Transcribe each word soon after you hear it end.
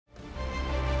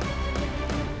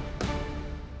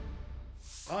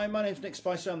Hi, my name's Nick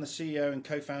Spicer. I'm the CEO and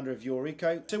co-founder of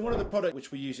YourEco. So one of the products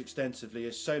which we use extensively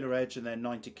is Solaredge and their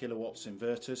 90 kilowatts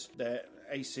inverters. They're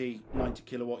AC 90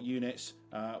 kilowatt units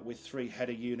with 3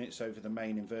 header units over the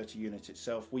main inverter unit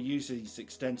itself. We use these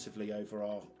extensively over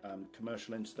our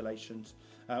commercial installations.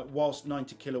 Whilst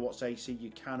 90 kilowatts AC,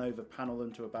 you can over panel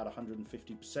them to about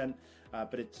 150%,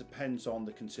 but it depends on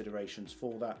the considerations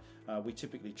for that. We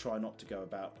typically try not to go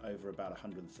over about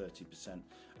 130%.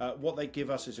 What they give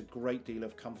us is a great deal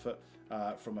of comfort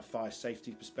from a fire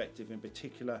safety perspective, in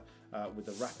particular with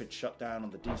the rapid shutdown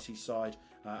on the DC side,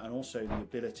 and also the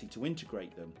ability to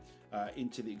integrate them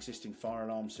into the existing fire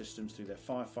alarm systems through their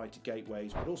Firefighter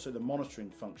Gateways, but also the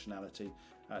monitoring functionality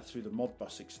through the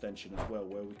Modbus extension as well,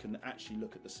 where we can actually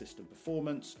look at the system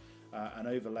performance and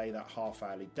overlay that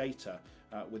half-hourly data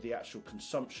with the actual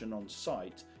consumption on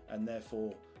site, and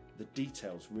therefore the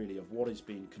details really of what is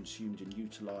being consumed and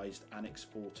utilised and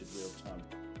exported real time.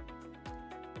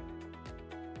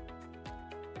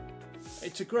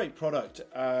 It's a great product,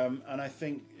 and I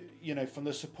think, you know, from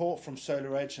the support from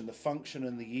Solaredge and the function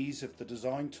and the ease of the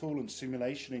design tool and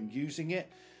simulation in using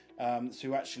it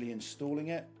through actually installing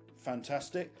it,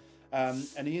 fantastic. And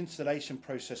the installation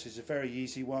process is a very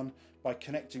easy one by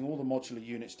connecting all the modular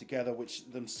units together, which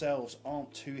themselves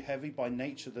aren't too heavy by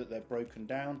nature that they're broken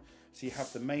down. So you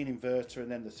have the main inverter and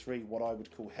then the 3 what I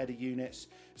would call header units.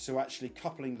 So actually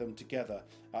coupling them together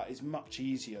is much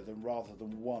easier than rather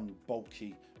than one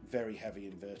bulky, very heavy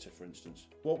inverter, for instance.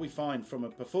 What we find from a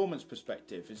performance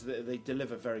perspective is that they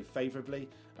deliver very favourably,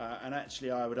 and actually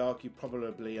I would argue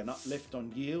probably an uplift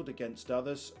on yield against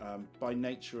others by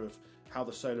nature of how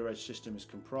the Solaredge system is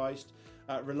comprised.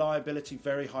 Reliability,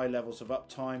 very high levels of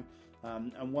uptime,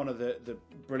 and one of the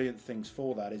brilliant things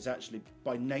for that is actually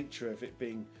by nature of it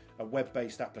being a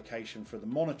web-based application for the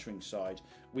monitoring side,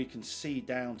 we can see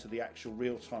down to the actual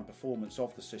real-time performance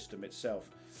of the system itself,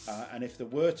 and if there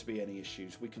were to be any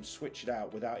issues, we can switch it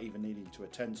out without even needing to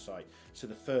attend site. So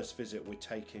the first visit we're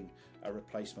taking a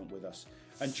replacement with us.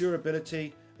 And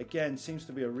durability, again, seems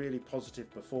to be a really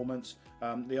positive performance.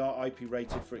 They are IP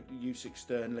rated for use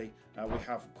externally. We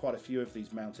have quite a few of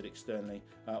these mounted externally,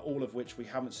 all of which we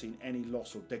haven't seen any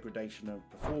loss or degradation of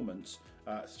performance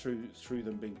through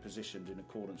them being positioned in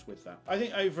accordance with that. I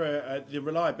think over the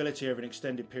reliability over an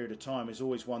extended period of time is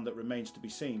always one that remains to be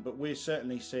seen, but we're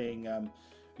certainly seeing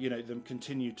you know, them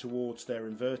continue towards their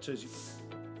inverters.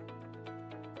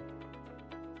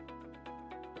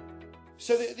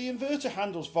 So the inverter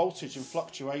handles voltage and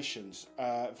fluctuations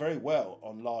very well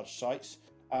on large sites,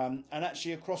 and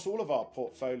actually across all of our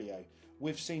portfolio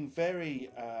we've seen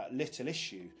very little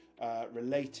issue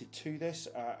related to this,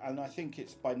 and I think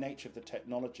it's by nature of the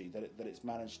technology that it's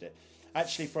managed it.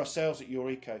 Actually, for ourselves at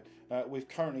YourEco, we've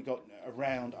currently got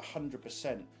around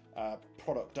 100%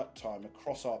 product uptime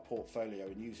across our portfolio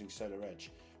in using Solaredge,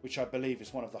 which I believe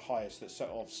is one of the highest of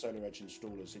Solaredge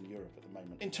installers in Europe at the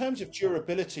moment. In terms of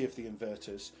durability of the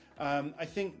inverters, I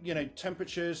think, you know,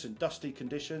 temperatures and dusty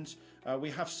conditions,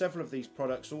 we have several of these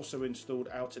products also installed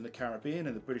out in the Caribbean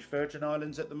and the British Virgin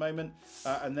Islands at the moment,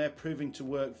 and they're proving to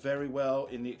work very well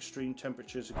in the extreme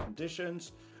temperatures and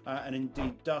conditions, and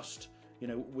indeed dust. You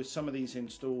know, with some of these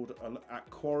installed at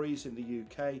quarries in the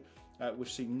UK, we've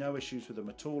seen no issues with them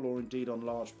at all, or indeed on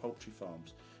large poultry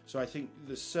farms. So I think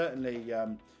there's certainly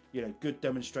you know, good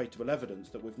demonstrable evidence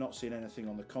that we've not seen anything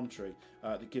on the contrary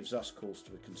that gives us cause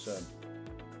to a concern.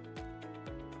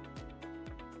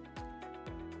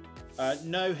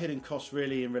 No hidden costs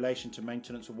really in relation to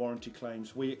maintenance or warranty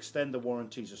claims. We extend the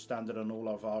warranties as standard on all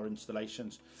of our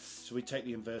installations. So we take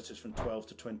the inverters from 12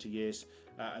 to 20 years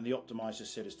and the optimizer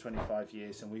sit as 25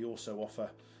 years, and we also offer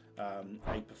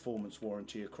a performance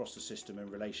warranty across the system in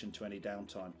relation to any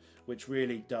downtime, which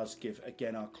really does give,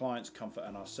 again, our clients comfort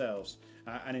and ourselves,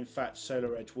 and in fact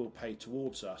Solaredge will pay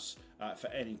towards us for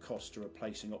any cost to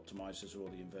replacing optimizers or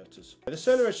the inverters. The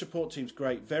Solaredge support team's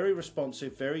great, very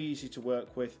responsive, very easy to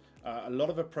work with, a lot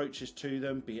of approaches to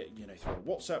them, be it, you know, through a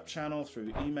WhatsApp channel,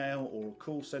 through email, or a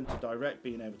call centre direct,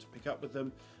 being able to pick up with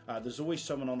them. There's always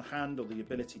someone on hand or the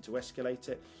ability to escalate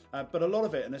it, but a lot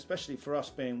of it, and especially for us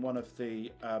being one of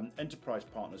the enterprise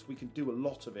partners, we can do a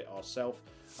lot of it ourselves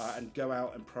and go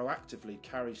out and proactively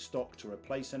carry stock to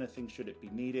replace anything should it be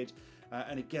needed.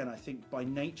 And again, I think by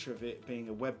nature of it being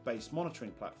a web-based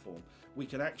monitoring platform, we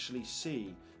can actually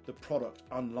see the product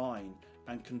online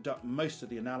and conduct most of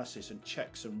the analysis and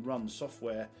checks and run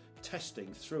software testing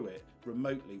through it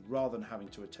remotely rather than having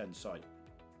to attend site.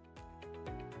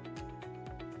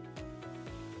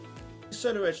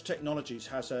 Solaredge Technologies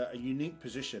has a unique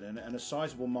position and a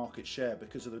sizable market share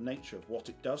because of the nature of what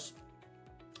it does.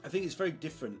 I think it's very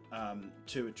different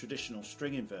to a traditional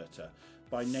string inverter,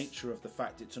 by nature of the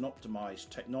fact it's an optimized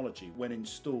technology when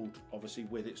installed, obviously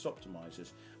with its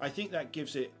optimizers. I think that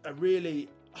gives it a really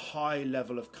high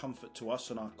level of comfort to us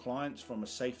and our clients from a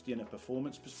safety and a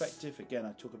performance perspective. Again,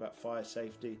 I talk about fire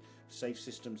safety, safe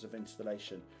systems of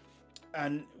installation,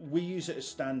 and we use it as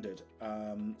standard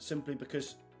simply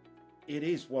because it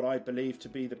is what I believe to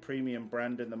be the premium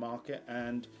brand in the market,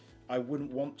 and I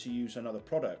wouldn't want to use another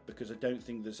product because I don't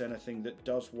think there's anything that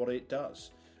does what it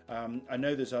does. I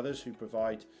know there's others who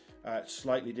provide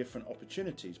slightly different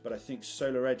opportunities, but I think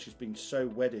Solaredge has been so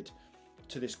wedded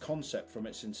to this concept from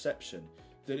its inception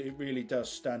that it really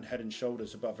does stand head and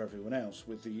shoulders above everyone else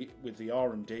with the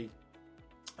R&D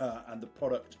and the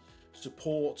product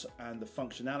support and the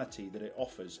functionality that it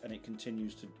offers, and it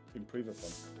continues to improve upon.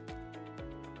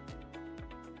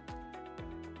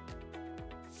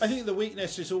 I think the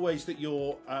weakness is always that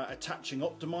you're attaching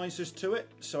optimizers to it.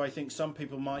 So I think some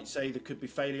people might say there could be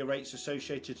failure rates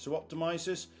associated to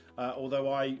optimizers,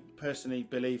 although I personally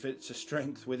believe it's a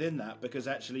strength within that, because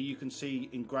actually you can see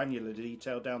in granular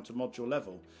detail down to module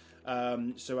level.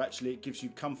 So actually it gives you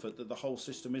comfort that the whole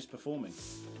system is performing.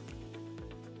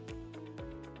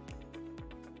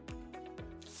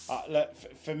 Look,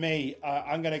 for me,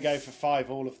 I'm going to go for 5,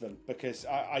 all of them, because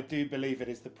I do believe it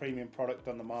is the premium product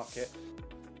on the market.